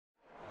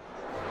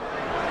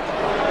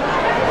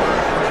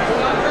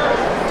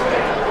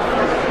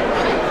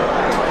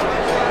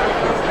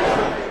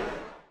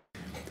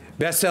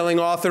Best-selling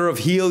author of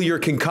Heal Your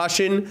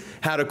Concussion,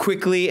 How to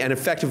Quickly and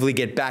Effectively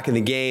Get Back in the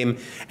Game,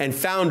 and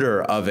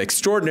founder of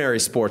Extraordinary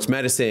Sports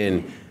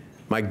Medicine,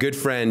 my good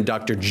friend,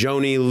 Dr.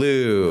 Joanny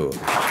Liu.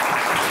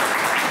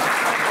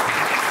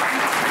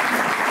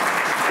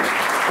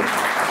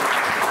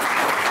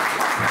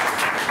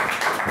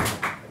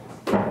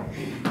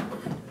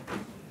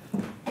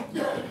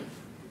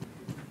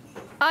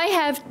 I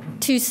have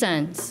two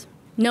sons,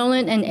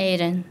 Nolan and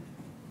Aiden.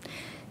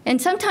 And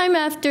sometime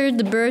after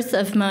the birth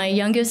of my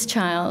youngest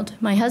child,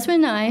 my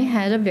husband and I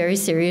had a very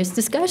serious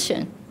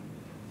discussion.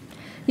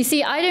 You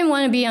see, I didn't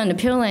want to be on the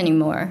pill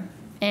anymore,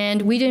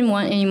 and we didn't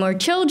want any more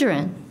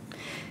children.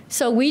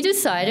 So we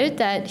decided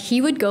that he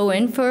would go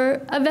in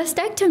for a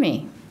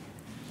vasectomy.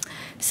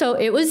 So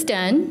it was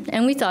done,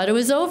 and we thought it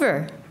was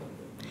over.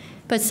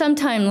 But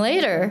sometime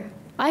later,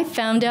 I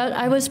found out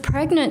I was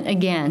pregnant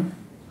again.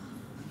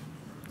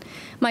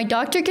 My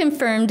doctor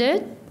confirmed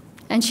it,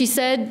 and she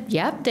said,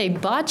 yep, they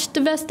botched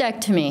the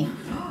vasectomy.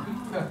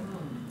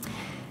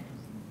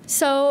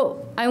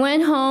 So I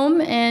went home,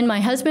 and my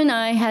husband and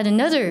I had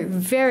another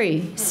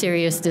very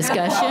serious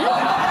discussion.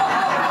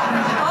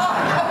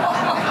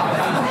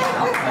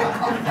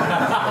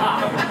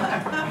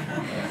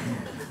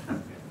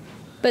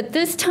 But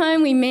this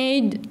time we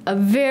made a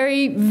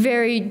very,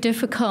 very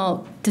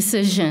difficult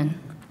decision.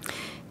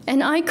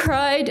 And I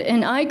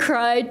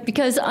cried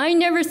because I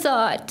never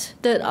thought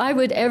that I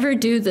would ever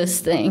do this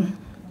thing.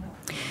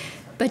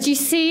 But you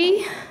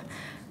see,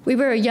 we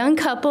were a young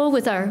couple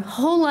with our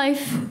whole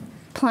life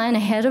plan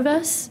ahead of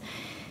us.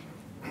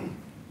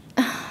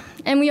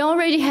 And we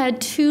already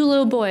had 2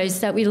 little boys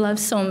that we loved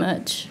so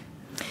much.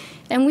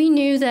 And we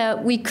knew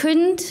that we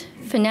couldn't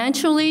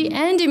financially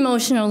and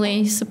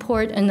emotionally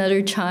support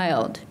another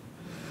child.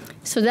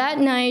 So that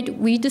night,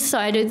 we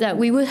decided that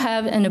we would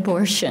have an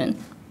abortion.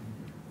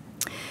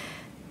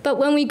 But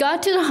when we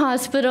got to the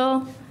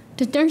hospital,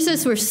 the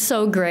nurses were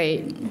so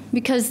great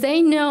because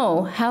they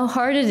know how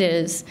hard it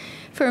is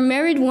for a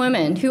married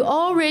woman who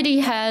already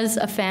has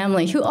a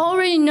family, who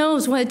already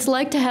knows what it's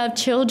like to have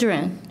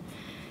children,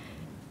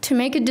 to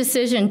make a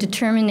decision to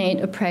terminate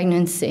a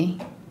pregnancy.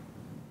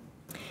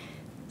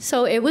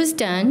 So it was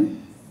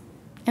done,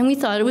 and we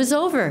thought it was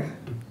over.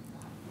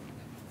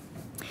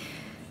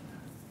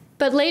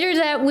 But later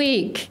that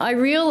week, I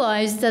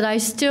realized that I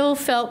still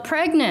felt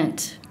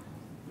pregnant.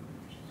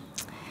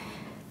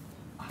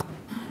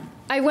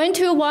 I went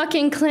to a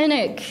walk-in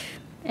clinic,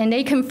 and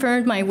they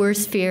confirmed my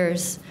worst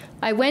fears.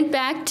 I went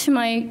back to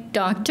my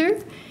doctor.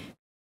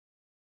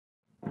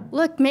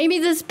 Look, maybe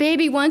this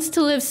baby wants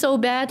to live so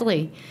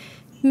badly.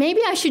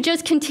 Maybe I should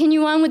just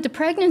continue on with the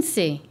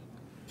pregnancy.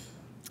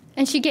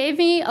 And she gave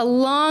me a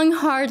long,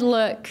 hard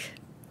look.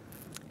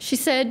 She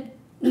said,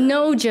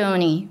 no,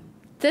 Joanny,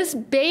 this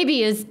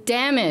baby is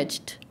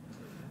damaged.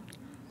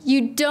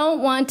 You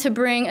don't want to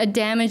bring a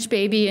damaged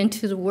baby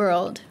into the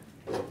world.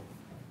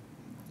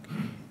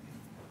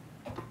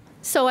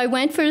 So I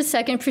went for the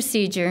second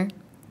procedure,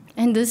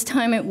 and this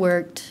time it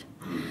worked.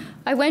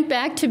 I went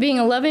back to being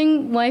a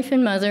loving wife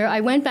and mother. I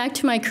went back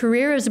to my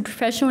career as a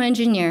professional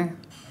engineer,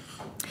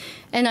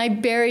 and I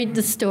buried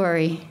the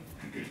story.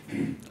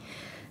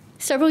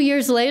 Several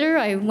years later,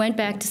 I went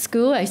back to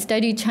school. I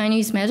studied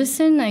Chinese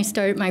medicine, and I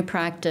started my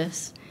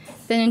practice.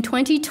 Then in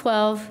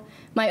 2012,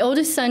 my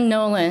oldest son,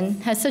 Nolan,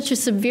 had such a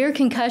severe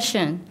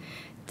concussion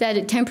that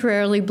it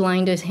temporarily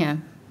blinded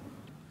him.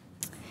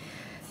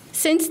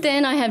 Since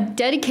then, I have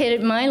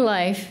dedicated my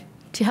life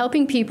to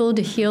helping people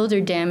to heal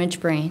their damaged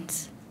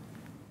brains.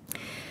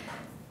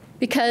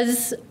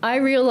 Because I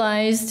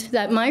realized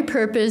that my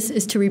purpose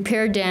is to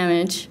repair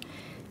damage,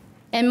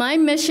 and my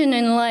mission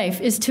in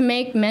life is to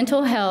make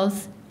mental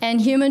health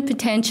and human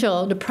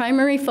potential the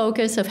primary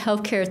focus of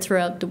healthcare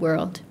throughout the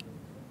world.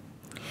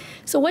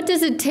 So what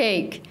does it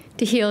take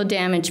to heal a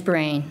damaged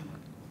brain?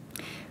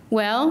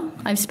 Well,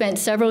 I've spent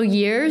several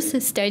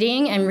years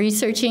studying and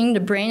researching the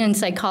brain and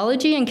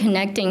psychology and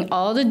connecting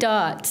all the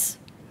dots.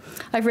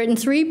 I've written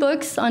 3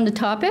 books on the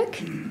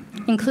topic,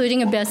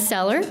 including a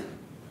bestseller.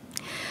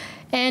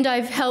 And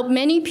I've helped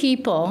many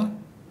people,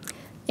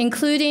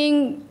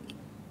 including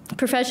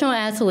professional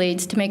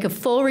athletes, to make a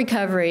full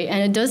recovery.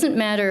 And it doesn't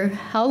matter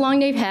how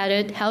long they've had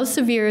it, how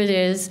severe it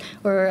is,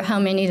 or how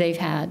many they've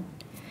had.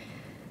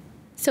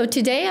 So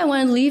today I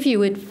want to leave you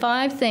with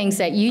 5 things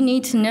that you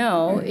need to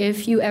know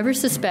if you ever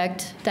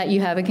suspect that you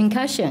have a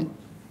concussion.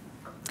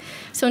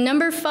 So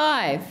number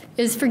 5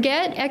 is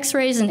forget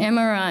X-rays and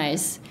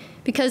MRIs,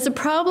 because the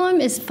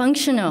problem is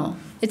functional.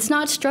 It's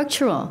not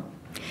structural.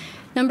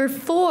 Number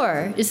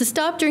 4 is to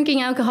stop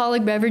drinking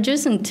alcoholic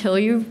beverages until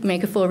you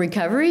make a full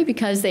recovery,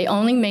 because they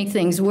only make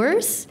things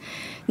worse.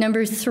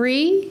 Number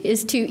 3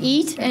 is to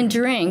eat and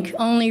drink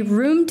only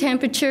room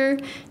temperature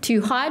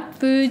to hot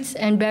foods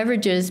and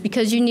beverages,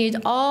 because you need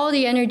all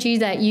the energy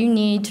that you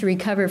need to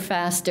recover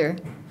faster.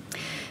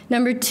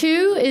 Number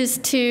 2 is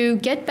to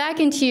get back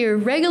into your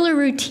regular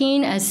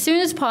routine as soon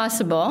as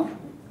possible,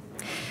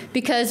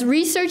 because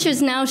research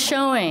is now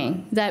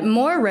showing that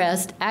more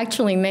rest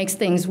actually makes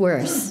things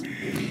worse.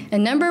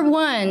 And number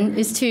one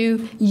is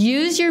to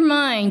use your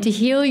mind to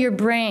heal your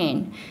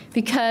brain,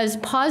 because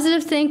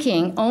positive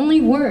thinking only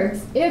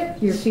works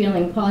if you're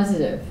feeling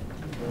positive.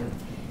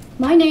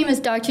 My name is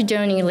Dr.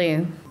 Joanny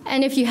Liu.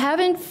 And if you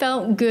haven't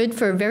felt good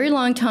for a very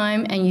long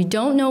time and you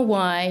don't know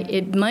why,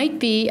 it might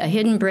be a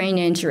hidden brain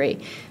injury.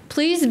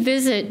 Please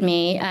visit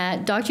me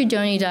at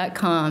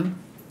drjoanny.com.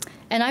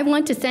 And I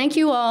want to thank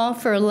you all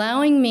for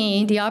allowing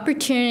me the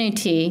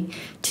opportunity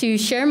to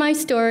share my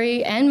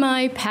story and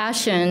my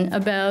passion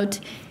about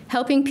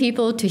helping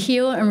people to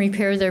heal and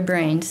repair their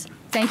brains.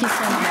 Thank you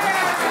so much.